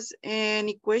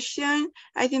any question,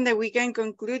 I think that we can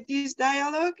conclude this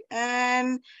dialogue,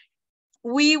 and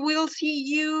we will see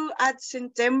you at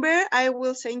September. I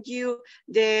will send you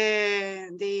the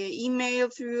email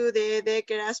through the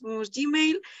DEC Erasmus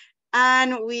Gmail,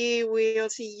 and we will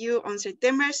see you on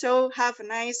September. So have a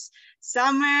nice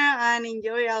summer and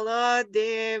enjoy a lot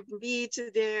the beach,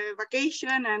 the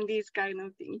vacation, and these kind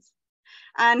of things.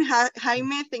 And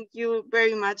Jaime, thank you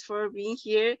very much for being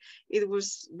here. It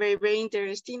was very, very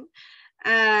interesting.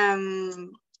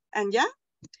 And yeah,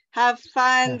 have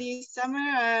fun this summer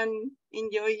and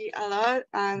enjoy a lot.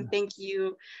 And thank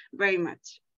you very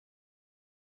much.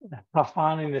 Have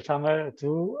fun in the summer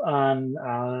too, and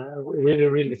really,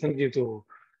 really thank you to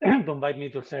invite me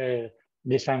to share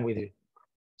this time with you.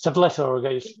 It's a pleasure,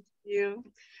 guys. Thank you.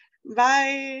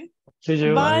 Bye. See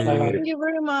you. Bye. Bye. Thank you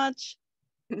very much.